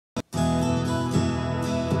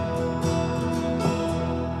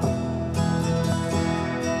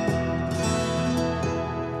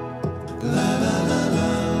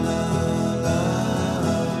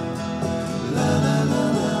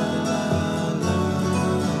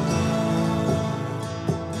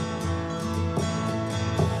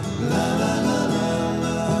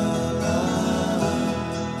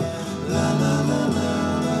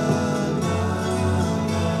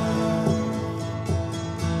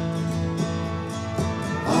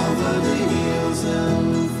over the hills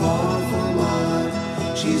and fall for mud.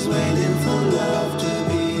 She's waiting for love to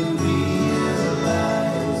be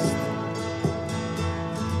realized.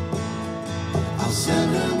 I'll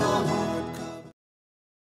send her my heart cover.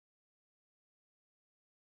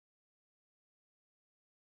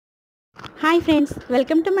 Hi friends,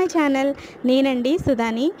 welcome to my channel. నేనండి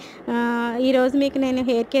సుధాని. ఈరోజు మీకు నేను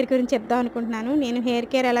hair care గురించి చెప్దాం అనుకుంటున్నాను. నేను hair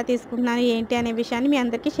care ఎలా తీసుకుంటున్నాను ఏంటి అనే విషయాన్ని మీ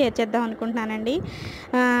అందరికీ షేర్ చేద్దాం అనుకుంటున్నానండి.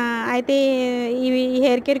 అయితే ఈ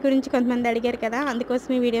హెయిర్ కేర్ గురించి కొంతమంది అడిగారు కదా, అందుకోసం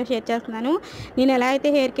ఈ వీడియో షేర్ చేస్తున్నాను. నేను ఎలా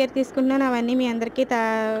అయితే హెయిర్ కేర్ తీసుకుంటున్నానో అవన్నీ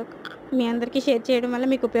మీ అందరికీ షేర్ చేయడం వల్ల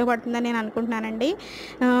మీకు ఉపయోగపడుతుందని నేను అనుకుంటున్నానండి.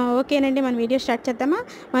 ఓకేనండి, మన వీడియో స్టార్ట్ చేద్దామా?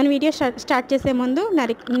 మన వీడియో స్టార్ట్ చేసే ముందు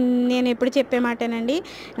నేను ఎప్పుడు చెప్పే మాటేనండి,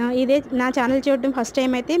 ఇదే నా ఛానల్ చూడడం ఫస్ట్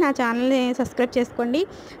టైం అయితే నా ఛానల్ని సబ్స్క్రైబ్ చేసుకోండి.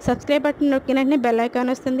 సబ్స్క్రైబ్ బటన్ నొక్కిన వెంటనే బెల్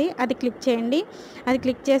ఐకాన్ వస్తుంది, అది క్లిక్ చేయండి. అది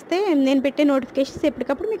క్లిక్ చేస్తే నేను పెట్టే నోటిఫికేషన్స్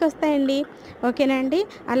ఎప్పటికప్పుడు మీకు వస్తాయండి. ఓకేనా అండి?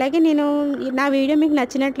 అలాగే నా వీడియో మీకు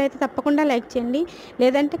నచ్చినట్లయితే తప్పకుండా లైక్ చేయండి,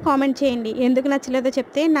 లేదంటే కామెంట్ చేయండి. ఎందుకు నచ్చలేదో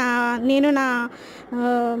చెప్తే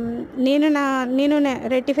నేను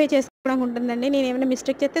రెక్టిఫై చేసుకోవడం ఉంటుందండి. నేను ఏమైనా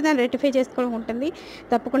మిస్టేక్ చేస్తే దాన్ని రెక్టిఫై చేసుకోవడం ఉంటుంది.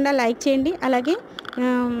 తప్పకుండా లైక్ చేయండి, అలాగే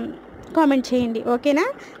కామెంట్ చేయండి. ఓకేనా?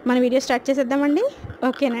 మన వీడియో స్టార్ట్ చేసేద్దామండి.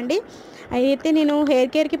 ఓకేనండి. అయితే నేను హెయిర్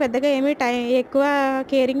కేర్కి పెద్దగా ఎక్కువ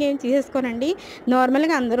కేరింగ్ ఏమి తీసేసుకోనండి.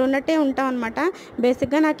 నార్మల్గా అందరూ ఉన్నట్టే ఉంటాం అనమాట.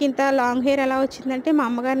 బేసిక్గా నాకు ఇంత లాంగ్ హెయిర్ ఎలా వచ్చిందంటే మా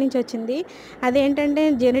అమ్మగారి నుంచి వచ్చింది. అదేంటంటే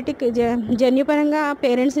జన్యుపరంగా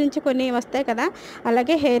పేరెంట్స్ నుంచి కొన్ని వస్తాయి కదా,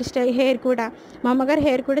 అలాగే హెయిర్ కూడా మా అమ్మగారి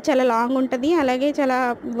హెయిర్ కూడా చాలా లాంగ్ ఉంటుంది, అలాగే చాలా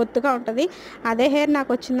ఒత్తుగా ఉంటుంది. అదే హెయిర్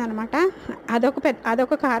నాకు వచ్చిందనమాట.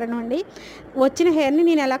 అదొక కారణం అండి. వచ్చిన హెయిర్ని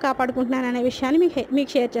నేను ఎలా కాపాడుకుంటున్నాను అనే విషయాన్ని మీకు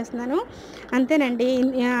షేర్ చేస్తున్నాను. అంతేనండి.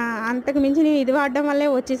 అంతకు మించి నేను ఇది వాడడం వల్లే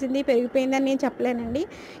వచ్చేసింది, పెరిగిపోయిందని నేను చెప్పలేనండి.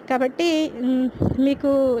 కాబట్టి మీకు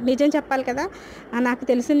నిజం చెప్పాలి కదా, నాకు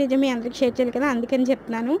తెలిసిన నిజం మీ అందరికి షేర్ చేయాలి కదా, అందుకని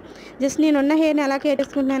చెప్తున్నాను. జస్ట్ నేనున్న హెయిర్ని ఎలా కేర్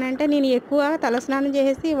చేసుకుంటున్నానంటే, నేను ఎక్కువ తలస్నానం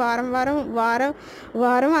చేసేసి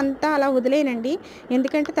వారం అంతా అలా వదిలేనండి.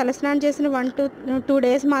 ఎందుకంటే తలస్నానం చేసిన 1 to 2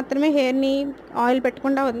 days మాత్రమే హెయిర్ని ఆయిల్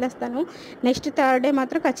పెట్టకుండా వదిలేస్తాను. నెక్స్ట్ 3rd day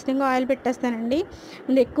మాత్రం ఖచ్చితంగా ఆయిల్ పెట్టేస్తానండి.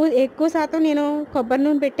 ఎక్కువ శాతం నేను కొబ్బరి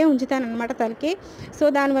నూనె పెట్టే ఉంచుతాను అనమాట తలకి. సో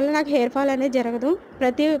దానివల్ల నాకు హెయిర్ ఫాల్ అనేది జరగదు.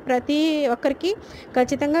 ప్రతి ఒక్కరికి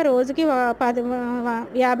ఖచ్చితంగా రోజుకి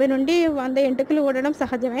 50 నుండి 100 ఎంటుకలు ఊడడం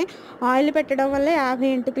సహజమే. ఆయిల్ పెట్టడం వల్ల 50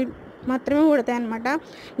 ఎంటుకలు మాత్రమే ఊడతాయి అనమాట.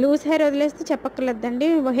 లూజ్ హెయిర్ వదిలేస్తే చెప్పక్కర్లేదండి,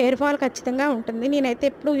 హెయిర్ ఫాల్ ఖచ్చితంగా ఉంటుంది. నేనైతే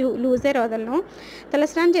ఎప్పుడు లూజ్ హెయిర్ వదలను.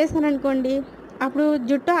 తలస్నానం చేశాను అనుకోండి, అప్పుడు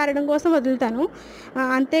జుట్టు ఆరడం కోసం వదులుతాను,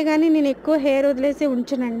 అంతేగాని నేను ఎక్కువ హెయిర్ వదిలేసి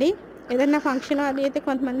ఉంచనండి. ఏదైనా ఫంక్షన్ అది అయితే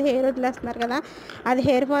కొంతమంది హెయిర్ వదిలేస్తున్నారు కదా, అది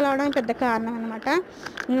హెయిర్ ఫాల్ అవడానికి పెద్ద కారణం అనమాట.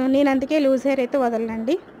 నేను అందుకే లూజ్ హెయిర్ అయితే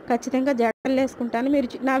వదలనండి. ఖచ్చితంగా జడలు వేసుకుంటాను. మీరు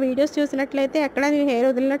నా వీడియోస్ చూసినట్లయితే ఎక్కడ నేను హెయిర్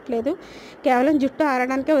వదిలినట్లేదు, కేవలం జుట్టు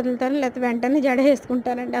ఆరడానికే వదులుతాను, లేకపోతే వెంటనే జడ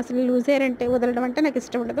వేసుకుంటానండి. అసలు లూజ్ హెయిర్ వదలడం అంటే నాకు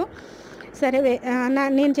ఇష్టం ఉండదు. సరే,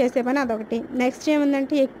 నేను చేసే పని అదొకటి. నెక్స్ట్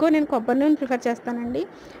ఏముందంటే, ఎక్కువ నేను కొబ్బరి నూనె ప్రిఫర్ చేస్తానండి.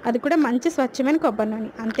 అది కూడా మంచి స్వచ్ఛమైన కొబ్బరి నూనె,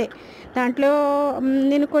 అంతే. దాంట్లో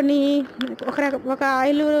నేను ఒక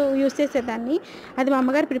ఆయిల్ యూస్ చేసేదాన్ని, అది మా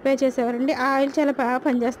అమ్మగారు ప్రిపేర్ చేసేవారండి. ఆ ఆయిల్ చాలా బాగా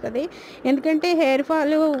పనిచేస్తుంది. ఎందుకంటే హెయిర్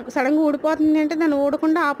ఫాల్ సడన్గా ఊడిపోతుంది అంటే దాన్ని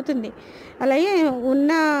ఊడకుండా ఆపుతుంది, అలాగే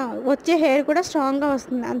వచ్చే హెయిర్ కూడా స్ట్రాంగ్గా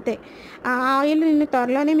వస్తుంది, అంతే. ఆ ఆయిల్ నేను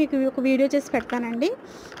త్వరలోనే మీకు ఒక వీడియో చేసి పెడతానండి.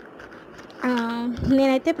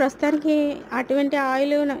 నేనైతే ప్రస్తుతానికి అటువంటి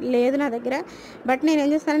ఆయిల్ లేదు నా దగ్గర. బట్ నేను ఏం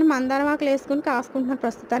చేస్తానంటే మందారం ఆకులు వేసుకుని కాసుకుంటున్నాను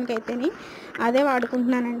ప్రస్తుతానికి అయితేని, అదే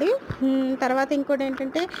వాడుకుంటున్నానండి. తర్వాత ఇంకోటి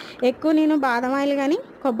ఏంటంటే, ఎక్కువ నేను బాదం ఆయిల్ కానీ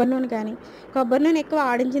కొబ్బరి నూనె ఎక్కువ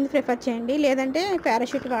ఆడించింది ప్రిఫర్ చేయండి, లేదంటే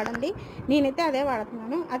పారాషూట్ వాడండి. నేనైతే అదే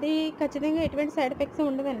వాడుతున్నాను. అది ఖచ్చితంగా ఎటువంటి సైడ్ ఎఫెక్ట్స్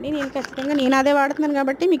ఉండదండి. నేను అదే వాడుతున్నాను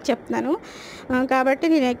కాబట్టి మీకు చెప్తున్నాను. కాబట్టి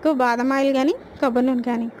నేను ఎక్కువ బాదం ఆయిల్ కానీ కొబ్బరి నూనె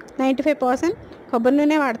కానీ 95% కొబ్బరి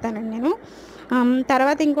నూనె వాడతానండి నేను.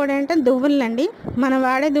 తర్వాత ఇంకోటి ఏంటంటే దువ్వులండి. మనం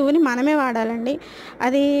వాడే దువ్వుని మనమే వాడాలండి.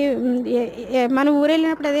 అది మన ఊరు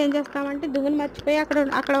వెళ్ళినప్పుడు అదేం చేస్తామంటే, దువ్వుని మర్చిపోయి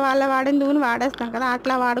అక్కడ వాళ్ళ వాడిన దువ్వుని వాడేస్తాం కదా,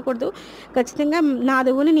 అట్లా వాడకూడదు. ఖచ్చితంగా నా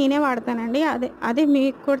దువ్వుని నేనే వాడతానండి. అదే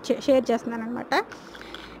మీకు కూడా షేర్ చేస్తున్నాను అనమాట.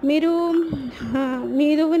 మీరు మీ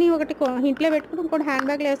దువ్వుని ఒకటి ఇంట్లో పెట్టుకుని ఇంకోటి హ్యాండ్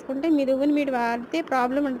బ్యాగ్లో వేసుకుంటే మీ దువ్వుని మీరు వాడితే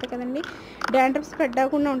ప్రాబ్లం ఉంటుంది కదండి, డాండ్రఫ్ స్ప్రెడ్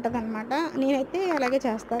అవ్వకుండా ఉంటుంది అనమాట. నేనైతే అలాగే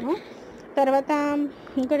చేస్తాను. తర్వాత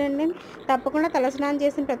ఇంకోటి ఏంటంటే, తప్పకుండా తలస్నానం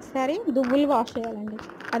చేసిన ప్రతిసారి దువ్వులు వాష్ చేయాలండి.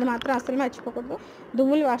 అది మాత్రం అస్సలు మర్చిపోకూడదు.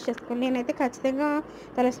 దువ్వులు వాష్ చేసుకోండి. నేనైతే ఖచ్చితంగా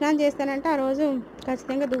తలస్నానం చేస్తానంటే ఆ రోజు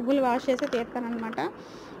ఖచ్చితంగా దువ్వులు వాష్ చేసి తీరుతానమాట.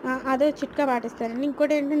 అదో చిట్కా పాటిస్తానండి.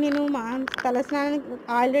 ఇంకోటి ఏంటంటే, నేను తలస్నానానికి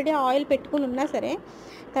ఆల్రెడీ ఆయిల్ పెట్టుకుని ఉన్నా సరే,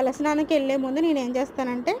 తలస్నానానికి వెళ్ళే ముందు నేను ఏం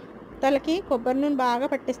చేస్తానంటే, తలకి కొబ్బరి నూనె బాగా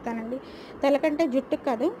పట్టిస్తానండి. తలకంటే జుట్టుకు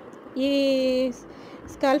కాదు, ఈ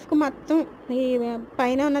స్కల్ఫ్కి మొత్తం ఈ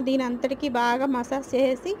పైన ఉన్న దీని అంతటికి బాగా మసాజ్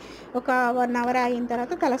చేసి ఒక 1 అవర్ అయిన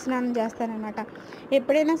తర్వాత తలస్నానం చేస్తానన్నమాట.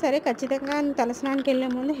 ఎప్పుడైనా సరే ఖచ్చితంగా తలస్నానానికి వెళ్ళే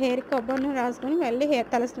ముందు హెయిర్కి కొబ్బరి నూనె రాసుకొని వెళ్ళి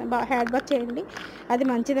హెయిర్ బాత్ చేయండి. అది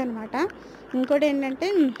మంచిదన్నమాట. ఇంకోటి ఏంటంటే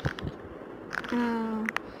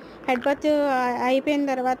హెడ్ బాత్ అయిపోయిన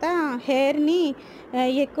తర్వాత హెయిర్ని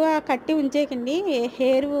ఎక్కువ కట్టి ఉంచేయకండి.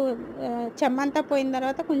 హెయిర్ చెమ్మంతా పోయిన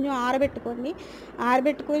తర్వాత కొంచెం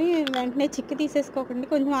ఆరబెట్టుకొని వెంటనే చిక్కు తీసేసుకోకండి.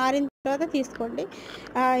 కొంచెం ఆరిన తర్వాత తీసుకోండి.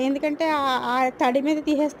 ఎందుకంటే ఆ తడి మీద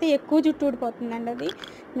తీసేస్తే ఎక్కువ జుట్టు ఊడిపోతుందండి అది.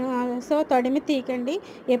 సో తడి మీద తీయకండి.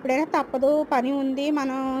 ఎప్పుడైనా తప్పదు, పని ఉంది,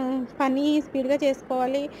 మనం పని స్పీడ్గా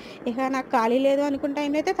చేసుకోవాలి, ఇక నాకు ఖాళీ లేదు అనుకున్న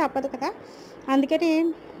టైంలో అయితే తప్పదు కదా. అందుకని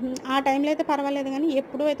ఆ టైంలో అయితే పర్వాలేదు, కానీ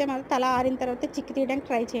ఎప్పుడు అయితే మాత్రం తల ఆరిన తర్వాత చిక్కు తీయడానికి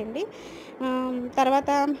ట్రై చేయండి.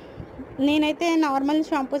 తర్వాత నేనైతే నార్మల్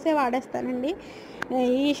షాంపూసే వాడేస్తానండి.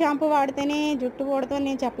 ఈ షాంపూ వాడితేనే జుట్టు ఊడదని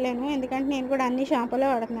నేను చెప్పలేను, ఎందుకంటే నేను కూడా అన్ని షాంపూలే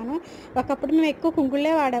వాడుతున్నాను. ఒకప్పుడు మేము ఎక్కువ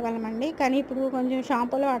కుంకుళ్ళే వాడేవాళ్ళమండి, కానీ ఇప్పుడు కొంచెం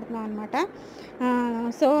షాంపూలు వాడుతున్నాం అనమాట.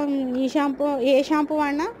 సో ఏ షాంపూ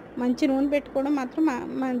వాడినా మంచి నూనె పెట్టుకోవడం మాత్రం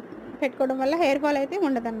పెట్టుకోవడం వల్ల హెయిర్ ఫాల్ అయితే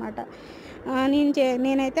ఉండదన్నమాట.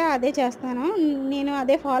 నేనైతే అదే చేస్తాను, నేను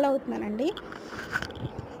అదే ఫాలో అవుతున్నానండి.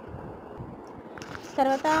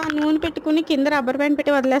 తర్వాత నూనె పెట్టుకుని కింద రబ్బర్ బ్యాండ్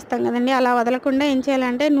పెట్టి వదిలేస్తాం కదండి, అలా వదలకుండా ఏం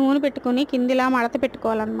చేయాలంటే నూనె పెట్టుకుని కింద ఇలా మడత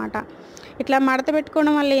పెట్టుకోవాలన్నమాట. ఇట్లా మడత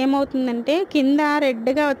పెట్టుకోవడం వల్ల ఏమవుతుందంటే కింద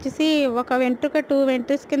రెడ్గా వచ్చేసి ఒక వెంట్రుక 2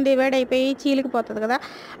 వెంట్రుకస్ కింద డివైడ్ అయిపోయి చీలికిపోతుంది కదా.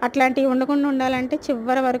 అట్లాంటివి ఉండకుండా ఉండాలంటే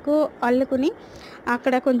చివరి వరకు అల్లుకుని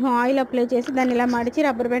అక్కడ కొంచెం ఆయిల్ అప్లై చేసి దాన్ని ఇలా మడిచి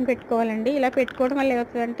రబ్బర్ బ్యాండ్ పెట్టుకోవాలండి. ఇలా పెట్టుకోవడం వల్ల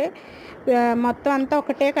ఏమవుతుందంటే మొత్తం అంతా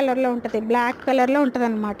ఒకటే కలర్లో ఉంటుంది, బ్లాక్ కలర్లో ఉంటుంది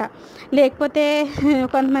అనమాట. లేకపోతే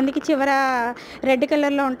కొంతమందికి చివర రెడ్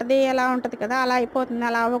కలర్లో ఉంటుంది, ఎలా ఉంటుంది కదా, అలా అయిపోతుంది.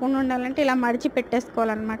 అలా అవ్వకుండా ఉండాలంటే ఇలా మడిచి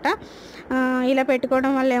పెట్టేసుకోవాలన్నమాట. ఇలా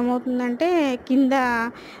పెట్టుకోవడం వల్ల ఏమవుతుందంటే కింద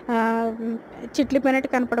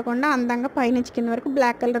చిట్లిపోయినట్టు కనపడకుండా అందంగా పైనుంచి కింద వరకు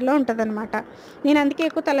బ్లాక్ కలర్లో ఉంటుంది అనమాట. నేను అందుకే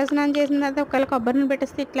ఎక్కువ తలస్నానం చేసిన తర్వాత ఒకవేళ కొబ్బరి నూనె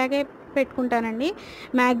పెట్టేస్తే ఇట్లాగే పెట్టుకుంటానండి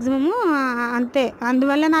మ్యాక్సిమము. అంతే,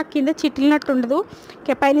 అందువల్ల నాకు కింద చిట్లినట్టు ఉండదు,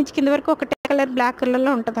 పైనుంచి కింద వరకు ఒకటే కలర్ బ్లాక్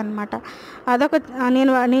కలర్లో ఉంటుంది అనమాట. అదొక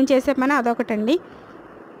నేను చేసే పని అదొకటండి.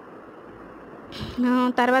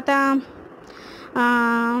 తర్వాత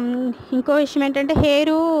ఇంకో విషయం ఏంటంటే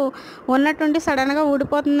హెయిర్ ఉన్నట్టుండి సడన్గా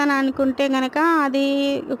ఊడిపోతుందని అనుకుంటే కనుక అది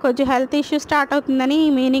కొంచెం హెల్త్ ఇష్యూ స్టార్ట్ అవుతుందని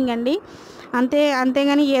మీనింగ్ అండి.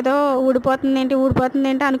 అంతేగాని ఏదో ఊడిపోతుంది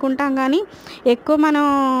ఏంటి అనుకుంటాం, కానీ ఎక్కువ మనం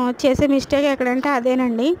చేసే మిస్టేక్ ఎక్కడంటే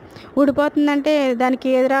అదేనండి. ఊడిపోతుందంటే దానికి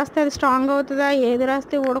ఏది రాస్తే అది స్ట్రాంగ్ అవుతుందా, ఏది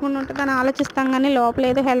రాస్తే ఊడకుండా ఉంటుందా అని ఆలోచిస్తాం, కానీ లోపల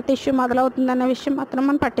ఏదో హెల్త్ ఇష్యూ మొదలవుతుందన్న విషయం మాత్రం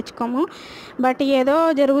మనం పట్టించుకోము. బట్ ఏదో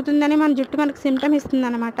జరుగుతుందని మన జుట్టు మనకు సిమ్టమ్ ఇస్తుంది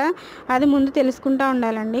అనమాట, అది ముందు తెలుసుకుంటూ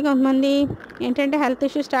ఉండాలండి. కొంతమంది ఏంటంటే హెల్త్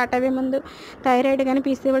ఇష్యూ స్టార్ట్ అయ్యే ముందు థైరాయిడ్ కానీ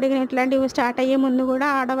పీసీఓడి కానీ ఇట్లాంటివి స్టార్ట్ అయ్యే ముందు కూడా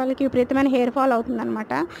ఆడవాళ్ళకి విపరీతమైన హెయిర్ ఫాల్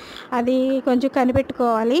అవుతుందన్నమాట. అది కొంచెం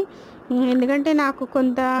కనిపెట్టుకోవాలి. ఎందుకంటే నాకు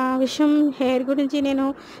కొంత విషయం హెయిర్ గురించి నేను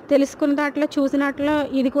తెలుసుకున్న దాంట్లో చూసినట్లో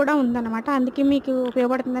ఇది కూడా ఉందన్నమాట, అందుకే మీకు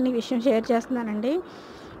ఉపయోగపడుతుందని ఈ విషయం షేర్ చేస్తున్నానండి.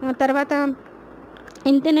 తర్వాత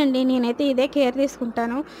ఇంతేనండి, నేనైతే ఇదే కేర్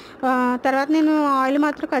తీసుకుంటాను. తర్వాత నేను ఆయిల్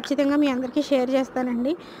మాత్రం ఖచ్చితంగా మీ అందరికీ షేర్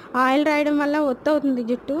చేస్తానండి. ఆయిల్ రాయడం వల్ల ఒత్తవుతుంది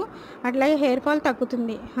జుట్టు, అట్లాగే హెయిర్ ఫాల్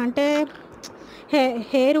తగ్గుతుంది. అంటే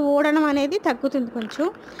హెయిర్ ఊడడం అనేది తగ్గుతుంది కొంచెం.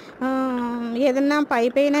 ఏదన్నా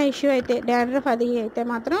పైన ఇష్యూ అయితే డాండ్రఫ్ అది అయితే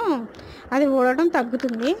మాత్రం అది ఊడడం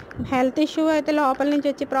తగ్గుతుంది. హెల్త్ ఇష్యూ అయితే లోపల నుంచి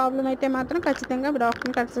వచ్చే ప్రాబ్లం అయితే మాత్రం ఖచ్చితంగా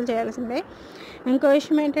డాక్టర్ని కన్సల్ట్ చేయాల్సిందే. ఇంకో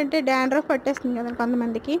విషయం ఏంటంటే డాండ్రఫ్ పట్టేస్తుంది కదా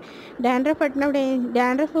కొంతమందికి.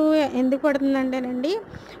 డాండ్రఫ్ ఎందుకు పడుతుందంటేనండి,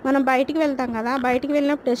 మనం బయటికి వెళ్తాం కదా, బయటికి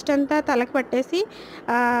వెళ్ళినప్పుడు డస్ట్ అంతా తలకు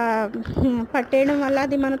పట్టేయడం వల్ల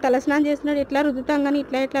అది మనం తలస్నానం చేసినప్పుడు ఇట్లా రుద్దుతాం, కానీ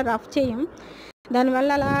ఇట్లా రఫ్ చేయం.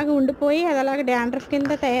 దానివల్ల అలాగ ఉండిపోయి అది అలాగ డాండ్రఫ్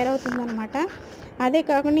కింద తయారవుతుంది అనమాట. అదే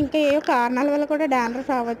కాకుండా ఇంకా ఏవో కారణాల వల్ల కూడా డాండ్రఫ్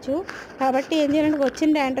రావచ్చు. కాబట్టి ఏం చేయాలంటే వచ్చిన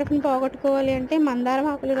డాండ్రఫ్ని పోగొట్టుకోవాలి అంటే మందారం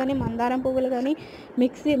ఆకులు కానీ మందారం పువ్వులు కానీ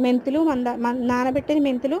మెంతులు నానబెట్టిన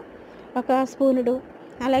మెంతులు 1 స్పూనుడు,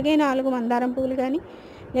 అలాగే 4 మందారం పువ్వులు కానీ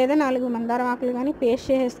లేదా 4 మందారం ఆకులు కానీ పేస్ట్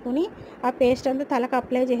చేసేసుకుని ఆ పేస్ట్ అంతా తలకు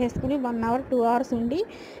అప్లై చేసేసుకుని 1 అవర్ 2 అవర్స్ ఉండి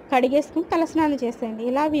కడిగేసుకుని తలస్నానం చేసేయండి.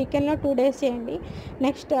 ఇలా వీకెండ్లో 2 డేస్ చేయండి.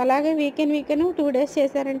 నెక్స్ట్ అలాగే వీకెండ్ 2 డేస్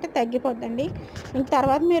చేశారంటే తగ్గిపోద్దండి. ఇంక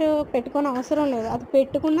తర్వాత మీరు పెట్టుకోని అవసరం లేదు. అది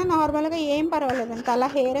పెట్టుకున్నా నార్మల్గా ఏం పర్వాలేదండి, తల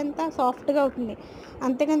హెయిర్ అంతా సాఫ్ట్గా అవుతుంది,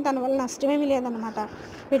 అంతేగాని దానివల్ల నష్టమేమీ లేదనమాట.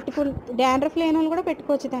 డాండ్రఫ్ లేని వాళ్ళు కూడా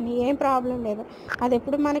పెట్టుకోవచ్చు, దాన్ని ఏం ప్రాబ్లం లేదు. అది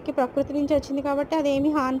ఎప్పుడు మనకి ప్రకృతి నుంచి వచ్చింది కాబట్టి అదేమీ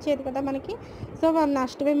హాని చేయదు కదా మనకి, సో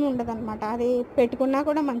నష్టమేమి ఉండదు అనమాట. అది పెట్టుకున్నా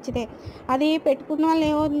కూడా మంచిదే. అది పెట్టుకున్న వాళ్ళు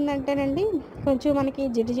ఏమవుతుందంటేనండి కొంచెం మనకి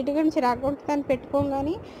జిడ్డుగా చిరాకు ఉంటుంది అని పెట్టుకోం,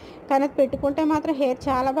 కానీ అది పెట్టుకుంటే మాత్రం హెయిర్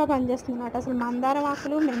చాలా బాగా పనిచేస్తుంది అనమాట. అసలు మందారం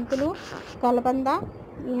ఆకులు, మెంతులు, కలబంద,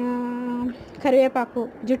 కరివేపాకు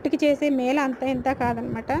జుట్టుకి చేసే మేలు అంత ఇంత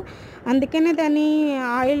కాదనమాట. అందుకనే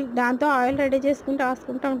దాంతో ఆయిల్ రెడీ చేసుకుని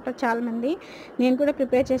రాసుకుంటూ ఉంటారు చాలామంది. నేను కూడా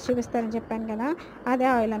ప్రిపేర్ చేసి చూపిస్తానని చెప్పాను కదా, అదే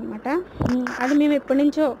ఆయిల్ అనమాట. అది మేము ఎప్పటి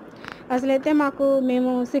నుంచో అసలైతే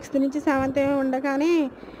మేము 6th నుంచి 7th ఉండగానే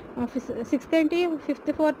 6th ఏంటి 5th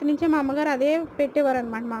 4th నుంచే మా అమ్మగారు అదే పెట్టేవారు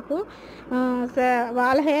అనమాట మాకు.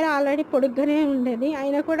 వాళ్ళ హెయిర్ ఆల్రెడీ పొడుగ్గానే ఉండేది,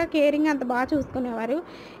 అయినా కూడా కేరింగ్ అంత బాగా చూసుకునేవారు.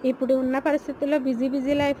 ఇప్పుడు ఉన్న పరిస్థితుల్లో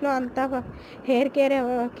బిజీ లైఫ్లో అంతా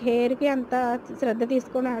హెయిర్కి అంత శ్రద్ధ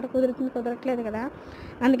తీసుకోవడం కుదరట్లేదు కదా.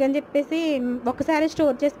 అందుకని చెప్పేసి ఒకసారి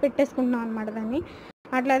స్టోర్ చేసి పెట్టేసుకుంటున్నాం అనమాట దాన్ని.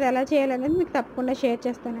 అట్లా అది ఎలా చేయాలనేది మీకు తప్పకుండా షేర్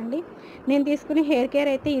చేస్తానండి. నేను తీసుకునే హెయిర్ కేర్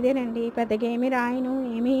అయితే ఇదేనండి. పెద్దగా ఏమీ రాయను,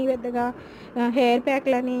 ఏమీ పెద్దగా హెయిర్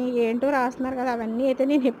ప్యాక్లని ఏంటో రాస్తున్నారు కదా, అవన్నీ అయితే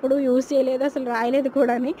నేను ఎప్పుడూ యూజ్ చేయలేదు, అసలు రాయలేదు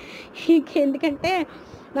కూడాని. ఎందుకంటే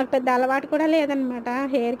నాకు పెద్ద అలవాటు కూడా లేదనమాట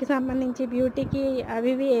హెయిర్కి సంబంధించి. బ్యూటీకి అవి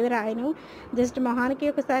ఇవి ఏవి రాయను. జస్ట్ మొహానికి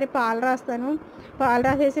ఒకసారి పాలు రాస్తాను. పాలు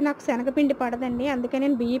రాసేసి నాకు శనగపిండి పడదండి, అందుకే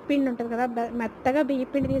నేను బియ్యం పిండి ఉంటుంది కదా, మెత్తగా బియ్యం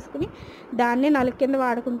పిండి తీసుకుని దాన్ని నలుగు కింద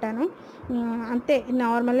వాడుకుంటాను. అంతే,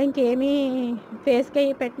 నార్మల్గా ఇంకేమీ ఫేస్కి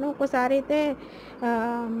అవి పెట్టను. ఒక్కోసారి అయితే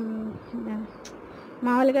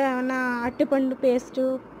మామూలుగా ఏమన్నా అరటిపండు పేస్టు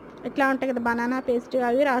ఇట్లా ఉంటాయి కదా, బనానా పేస్ట్,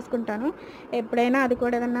 అవి రాసుకుంటాను ఎప్పుడైనా. అది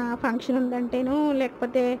కూడా ఏదన్నా ఫంక్షన్ ఉందంటేను,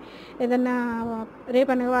 లేకపోతే ఏదన్నా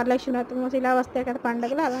రేపన్న వరలక్ష్మి వ్రతం ఇలా వస్తాయి కదా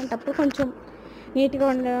పండుగలు, అలాంటప్పుడు కొంచెం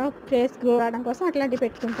నీట్గా ఫేస్ గ్లో అవడం కోసం అట్లాంటివి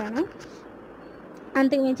పెట్టుకుంటాను.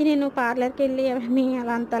 అంతకుమించి నేను పార్లర్కి వెళ్ళి అవన్నీ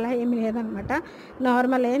అంతలా ఏమీ లేదనమాట.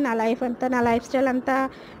 నార్మలే నా లైఫ్ స్టైల్ అంతా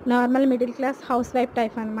normal middle class house wife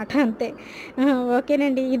type అనమాట, అంతే.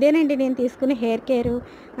 ఓకేనండి, ఇదేనండి నేను తీసుకునే హెయిర్ కేరు.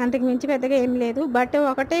 అంతకుమించి పెద్దగా ఏం లేదు. బట్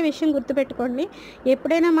ఒకటే విషయం గుర్తుపెట్టుకోండి,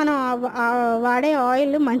 ఎప్పుడైనా మనం వాడే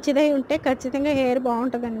ఆయిల్ మంచిదై ఉంటే ఖచ్చితంగా హెయిర్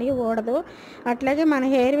బాగుంటుందండి, ఊడదు. అట్లాగే మన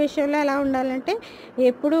హెయిర్ విషయంలో ఎలా ఉండాలంటే,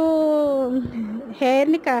 ఎప్పుడూ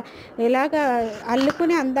హెయిర్ని ఇలాగ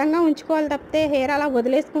అల్లుకుని అందంగా ఉంచుకోవాలి తప్పితే హెయిర్ అలా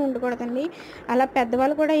వదిలేసుకుని ఉండకూడదండి. అలా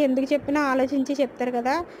పెద్దవాళ్ళు కూడా ఎందుకు చెప్పినా ఆలోచించి చెప్తారు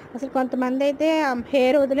కదా. అసలు కొంతమంది అయితే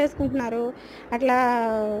హెయిర్ వదిలేసుకుంటున్నారు, అట్లా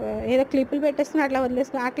ఏదో క్లిప్పులు పెట్టేసుకుని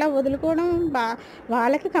అట్లా వదులుకోవడం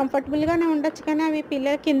వాళ్ళకి కంఫర్టబుల్గానే ఉండొచ్చు, కానీ అవి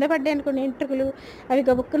పిల్లలు కింద పడ్డాయి అనుకోండి ఎంట్రుకలు, అవి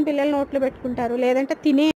గబుక్కుని పిల్లలు నోట్లో పెట్టుకుంటారు, లేదంటే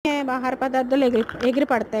తినే ఆహార పదార్థాలు ఎగిరి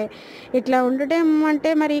పడతాయి. ఇట్లా ఉండటం అంటే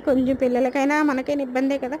మరి కొంచెం పిల్లలకైనా మనకైనా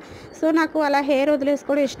ఇబ్బందే కదా. సో నాకు అలా హెయిర్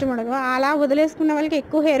వదిలేసుకోవడం ఇష్టం ఉండదు. అలా వదిలేసుకున్న వాళ్ళకి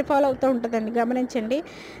ఎక్కువ హెయిర్ ఫాల్ అవుతూ ఉంటుందండి, గమనించండి.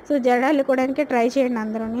 సో జడ అల్లుకోవడానికి ట్రై చేయండి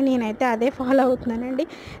అందరూ. నేనైతే అదే ఫాలో అవుతున్నానండి.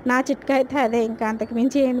 నా చిట్కా అయితే అదే, ఇంకా అంతకు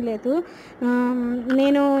మించి ఏమి లేదు.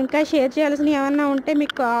 నేను ఇంకా షేర్ చేయాల్సినవి ఏమన్నా ఉంటే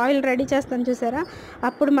మీకు ఆయిల్ రెడీ చేస్తాను చూసారా,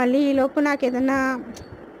 అప్పుడు మళ్ళీ ఈలోపు నాకు ఏదైనా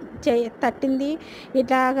తట్టింది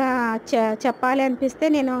ఇట్లాగా చెప్పాలి అనిపిస్తే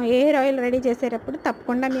నేను హెయిర్ ఆయిల్ రెడీ చేసేటప్పుడు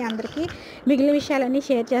తప్పకుండా మీ అందరికీ మిగిలిన విషయాలన్నీ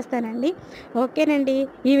షేర్ చేస్తానండి. ఓకేనండి,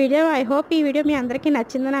 ఈ వీడియో మీ అందరికీ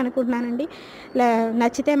నచ్చిందని అనుకుంటున్నానండి.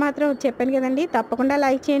 నచ్చితే మాత్రం చెప్పాను కదండి, తప్పకుండా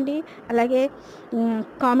లైక్ చేయండి, అలాగే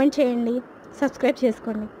కామెంట్ చేయండి, సబ్స్క్రైబ్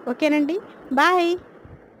చేసుకోండి. ఓకేనండి, బాయ్.